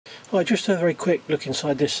Right, just a very quick look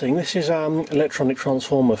inside this thing. This is electronic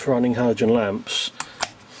transformer for running halogen lamps.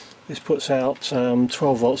 This puts out 12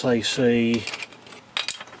 volts AC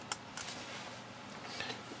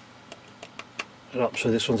and up, so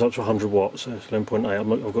this one's up to 100 watts, so it's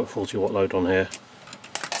 11.8. I've got a 40 watt load on here.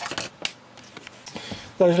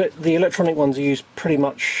 The electronic ones are used pretty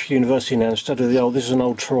much universally now. Instead of the old, this is an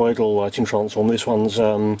old toroidal lighting transformer. This one's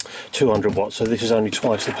 200 watts, so this is only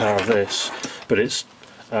twice the power of this, but it's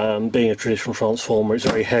being a traditional transformer, it's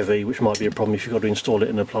very heavy, which might be a problem if you've got to install it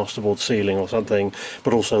in a plasterboard ceiling or something,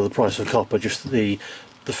 but also the price of copper, just the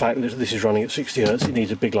fact that this is running at 60 Hz, it needs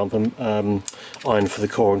a big lump of iron for the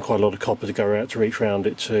core and quite a lot of copper to go out to reach around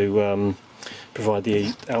it to provide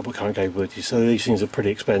the output current capability. So these things are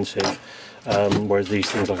pretty expensive, whereas these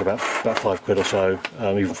things like about £5 or so,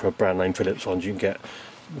 even for a brand name Philips ones. You can get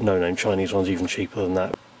no-name Chinese ones even cheaper than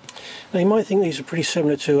that. Now you might think these are pretty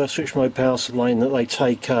similar to a switch mode power supply in that they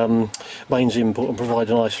take mains input and provide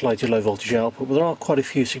an isolated low voltage output, but there are quite a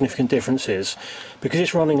few significant differences. Because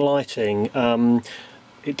it's running lighting,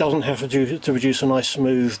 it doesn't have to produce a nice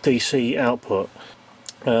smooth DC output.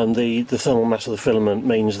 The thermal mass of the filament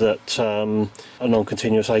means that a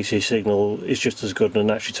non-continuous AC signal is just as good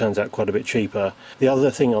and actually turns out quite a bit cheaper. The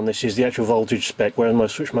other thing on this is the actual voltage spec. Whereas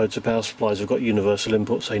most switch modes of power supplies have got universal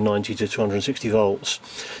input, say 90 to 260 volts,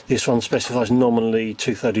 this one specifies nominally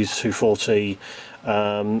 230 to 240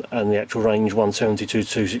 and the actual range 170 to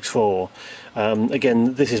 264.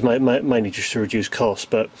 Again, this is mainly just to reduce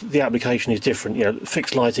cost, but the application is different. You know,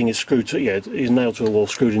 fixed lighting is screwed to, is nailed to a wall,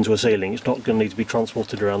 screwed into a ceiling. It's not going to need to be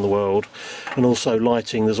transported around the world. And also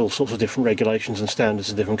lighting, there's all sorts of different regulations and standards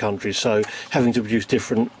in different countries, so having to produce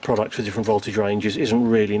different products for different voltage ranges isn't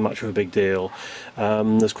really much of a big deal.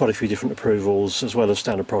 There's quite a few different approvals as well as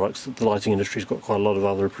standard products. The lighting industry's got quite a lot of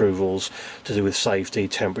other approvals to do with safety,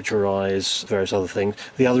 temperature rise, various other things.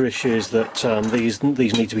 The other issue is that these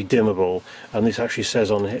need to be dimmable, and this actually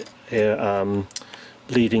says on here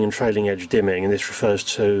leading and trailing edge dimming, and this refers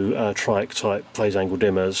to TRIAC type phase angle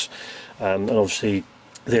dimmers, and obviously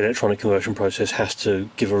the electronic conversion process has to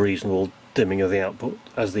give a reasonable dimming of the output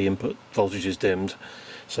as the input voltage is dimmed,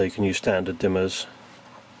 so you can use standard dimmers.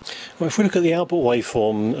 Well, if we look at the output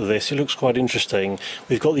waveform of this, it looks quite interesting.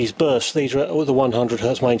 We've got these bursts. These are at the 100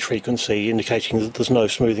 Hz main frequency, indicating that there's no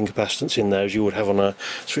smoothing capacitance in there as you would have on a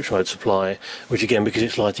switch mode supply, which again, because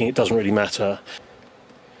it's lighting, it doesn't really matter.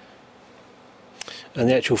 And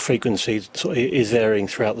the actual frequency is varying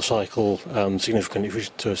throughout the cycle significantly. If we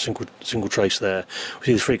to a single trace there, we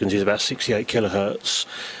see the frequency is about 68 kHz,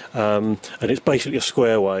 and it's basically a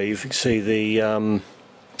square wave. You can see the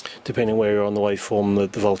depending where you're on the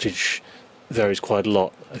waveform, the voltage varies quite a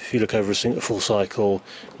lot. If you look over a full cycle,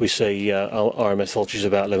 we see our RMS voltage is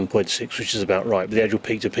about 11.6, which is about right, but the actual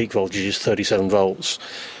peak-to-peak voltage is 37 volts.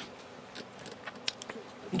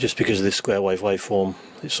 Just because of this square wave waveform,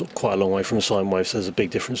 it's sort of quite a long way from a sine wave, so there's a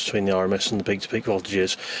big difference between the RMS and the peak-to-peak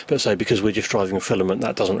voltages. But say because we're just driving a filament,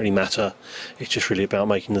 that doesn't really matter. It's just really about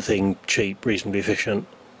making the thing cheap, reasonably efficient.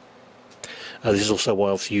 This is also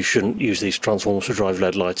why obviously you shouldn't use these transformers to drive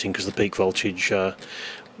LED lighting, because the peak voltage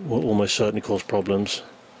will almost certainly cause problems.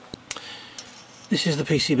 This is the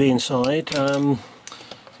PCB inside. You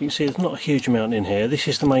can see there's not a huge amount in here. This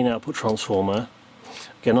is the main output transformer.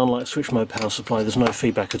 Again, unlike switch mode power supply, there's no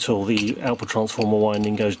feedback at all. The output transformer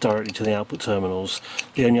winding goes directly to the output terminals.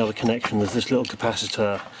 The only other connection, there's this little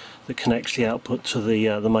capacitor that connects the output to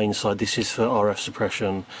the main side. This is for RF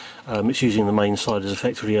suppression. It's using the main side as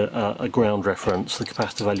effectively a ground reference. The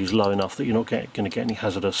capacitor value is low enough that you're not going to get any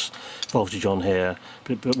hazardous voltage on here.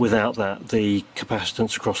 But without that, the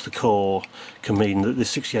capacitance across the core can mean that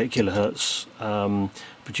this 68 kHz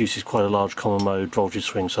produces quite a large common mode voltage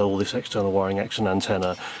swing, so all this external wiring acts as an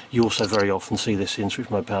antenna. You also very often see this in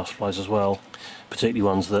switch mode power supplies as well, particularly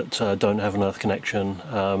ones that don't have an earth connection.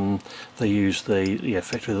 They use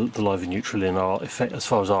effectively the live and neutral in are, as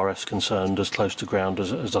far as RF is concerned, as close to ground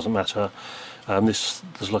as doesn't matter. There's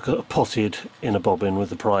like a potted inner bobbin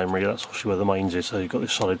with the primary, that's obviously where the mains is, so you've got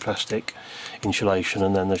this solid plastic insulation,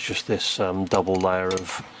 and then there's just this double layer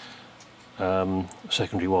of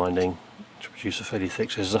secondary winding to produce a fairly thick.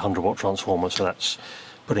 So this is a 100 watt transformer, so that's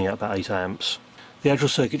putting out about 8 amps. The actual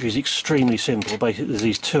circuitry is extremely simple. Basically there's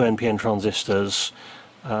these two NPN transistors,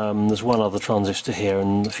 there's one other transistor here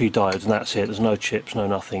and a few diodes, and that's it. There's no chips, no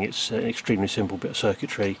nothing. It's an extremely simple bit of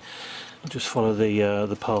circuitry. I'll just follow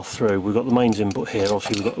the path through. We've got the mains input here.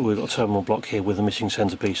 Obviously we've got a terminal block here with a missing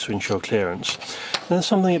centerpiece to ensure clearance. And there's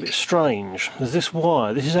something a bit strange. There's this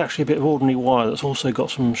wire. This is actually a bit of ordinary wire that's also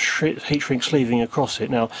got some heat shrink sleeving across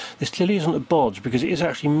it. Now this clearly isn't a bodge because it is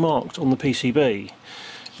actually marked on the PCB.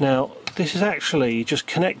 Now this is actually just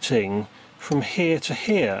connecting from here to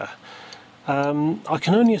here. I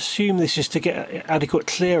can only assume this is to get adequate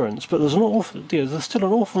clearance, but there's there's still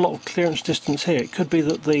an awful lot of clearance distance here. It could be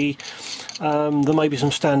that there may be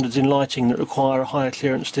some standards in lighting that require a higher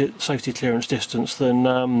safety clearance distance than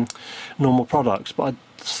normal products, but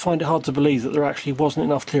I find it hard to believe that there actually wasn't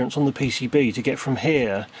enough clearance on the PCB to get from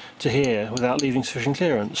here to here without leaving sufficient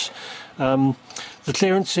clearance. The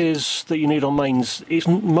clearances that you need on mains,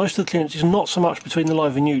 most of the clearance is not so much between the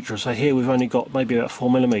live and neutral. So here we've only got maybe about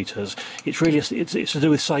 4mm. It's really it's to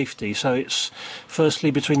do with safety. So it's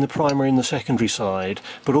firstly between the primary and the secondary side,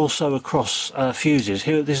 but also across fuses.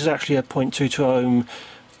 Here, this is actually a 0.22 ohm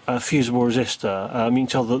fusible resistor. You can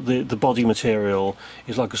tell that the body material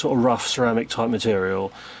is like a sort of rough ceramic type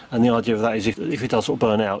material, and the idea of that is if it does sort of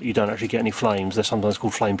burn out, you don't actually get any flames. They're sometimes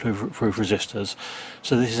called flame-proof resistors.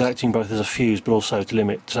 So this is acting both as a fuse but also to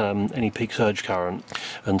limit any peak surge current,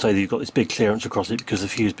 and say that you've got this big clearance across it, because the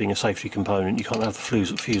fuse being a safety component, you can't have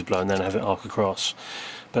the fuse blow and then have it arc across.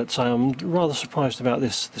 But I'm rather surprised about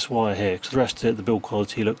this wire here, because the rest of it, the build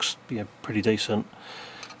quality looks pretty decent.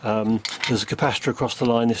 There's a capacitor across the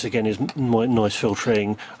line. This again is noise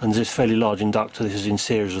filtering, and this fairly large inductor. This is in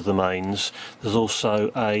series with the mains. There's also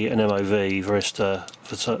an MOV varistor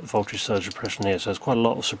for voltage surge suppression here, so there's quite a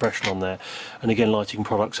lot of suppression on there. And again, lighting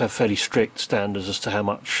products have fairly strict standards as to how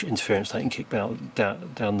much interference they can kick down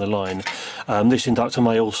the line. This inductor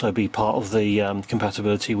may also be part of the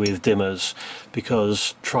compatibility with dimmers,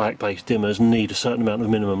 because Triac based dimmers need a certain amount of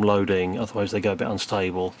minimum loading, otherwise they go a bit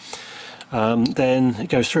unstable. Then it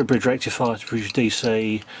goes through a bridge rectifier to produce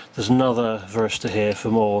DC. There's another varistor here for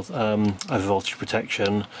more over voltage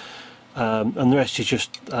protection, and the rest is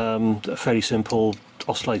just a fairly simple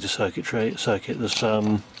oscillator circuit. There's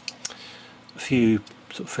a few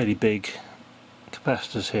sort of fairly big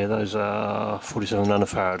capacitors here. Those are 47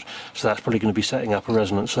 nanofarad, so that's probably going to be setting up a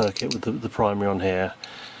resonant circuit with the primary on here.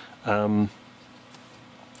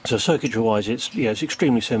 So circuitry wise, it's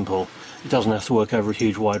extremely simple. It doesn't have to work over a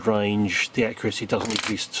huge wide range. The accuracy doesn't need to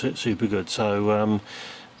be super good. So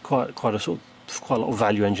quite a lot of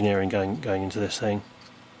value engineering going into this thing.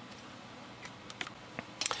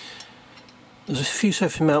 There's a few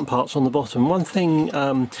surface mount parts on the bottom. One thing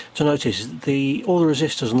to notice is all the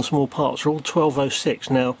resistors and the small parts are all 1206.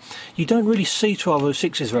 Now, you don't really see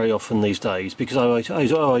 1206s very often these days, because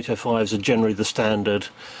 0805s are generally the standard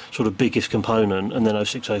sort of biggest component, and then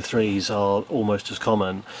 0603s are almost as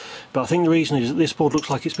common. But I think the reason is that this board looks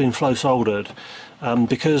like it's been flow soldered,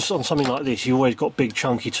 because on something like this you've always got big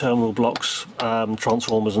chunky terminal blocks,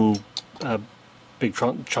 transformers and big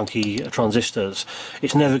chunky transistors.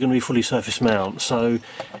 It's never going to be fully surface mount, so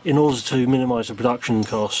in order to minimise the production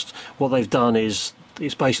cost, what they've done is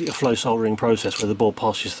it's basically a flow soldering process where the board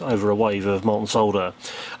passes over a wave of molten solder,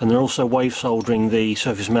 and they're also wave soldering the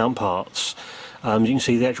surface mount parts. You can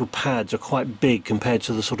see the actual pads are quite big compared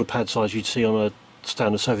to the sort of pad size you'd see on a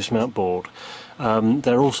standard surface mount board.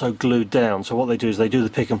 They're also glued down, so what they do is they do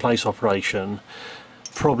the pick and place operation,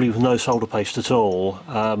 probably with no solder paste at all.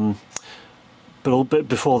 But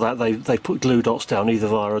before that they put glue dots down, either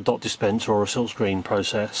via a dot dispenser or a silkscreen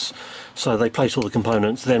process. So they place all the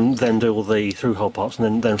components, then do all the through-hole parts,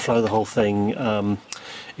 and then flow the whole thing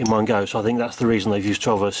in one go. So I think that's the reason they've used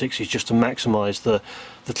 1206, is just to maximise the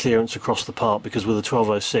clearance across the part, because with a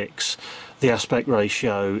 1206 the aspect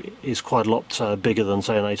ratio is quite a lot bigger than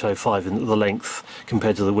say an 805, and the length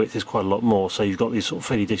compared to the width is quite a lot more, so you've got these sort of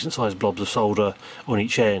fairly decent sized blobs of solder on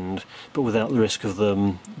each end, but without the risk of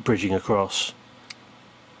them bridging across.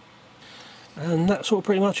 And that's sort of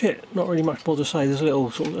pretty much it. Not really much more to say. There's a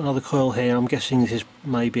little sort of another coil here. I'm guessing this is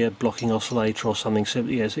maybe a blocking oscillator or something. So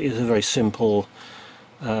yes, it is a very simple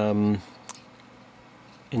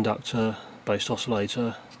inductor based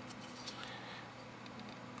oscillator.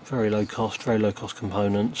 Very low cost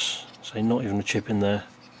components. So not even a chip in there.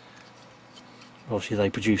 Obviously they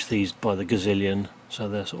produce these by the gazillion, so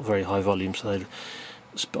they're sort of very high volume. So they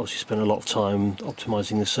obviously spent a lot of time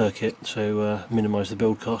optimising the circuit to minimise the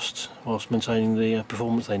build costs whilst maintaining the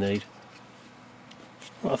performance they need.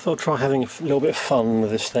 Well, I thought I'd try having a little bit of fun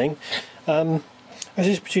with this thing. As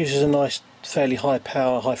this produces a nice, fairly high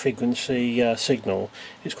power, high frequency signal,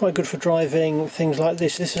 it's quite good for driving things like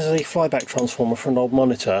this. This is a flyback transformer for an old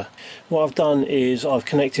monitor. What I've done is I've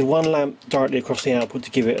connected one lamp directly across the output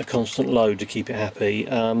to give it a constant load to keep it happy,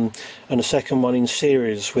 and a second one in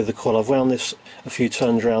series with the coil. I've wound this a few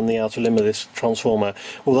turns around the outer limb of this transformer.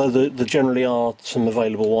 Although there generally are some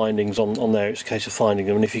available windings on there, it's a case of finding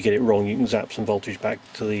them, and if you get it wrong you can zap some voltage back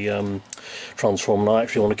to the transformer. And I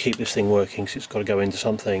actually want to keep this thing working, because it's got to go into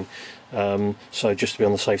something. So just to be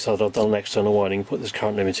on the safe side, I've done an external winding, put this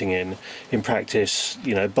current limiting in. In practice,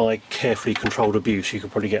 you know, by carefully controlled abuse, you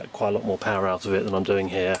could probably get quite a lot more power out of it than I'm doing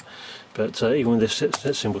here. But even with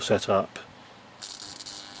this simple setup,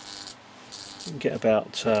 you can get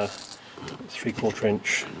about 3/4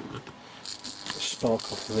 inch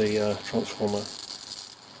spark off of the transformer.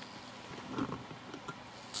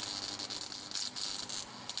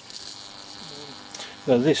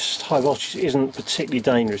 Now, this high voltage isn't particularly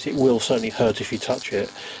dangerous. It will certainly hurt if you touch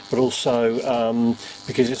it, but also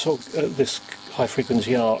because it's this high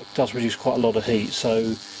frequency arc does produce quite a lot of heat,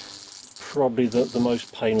 so probably the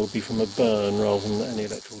most pain will be from a burn rather than any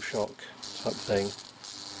electrical shock type thing.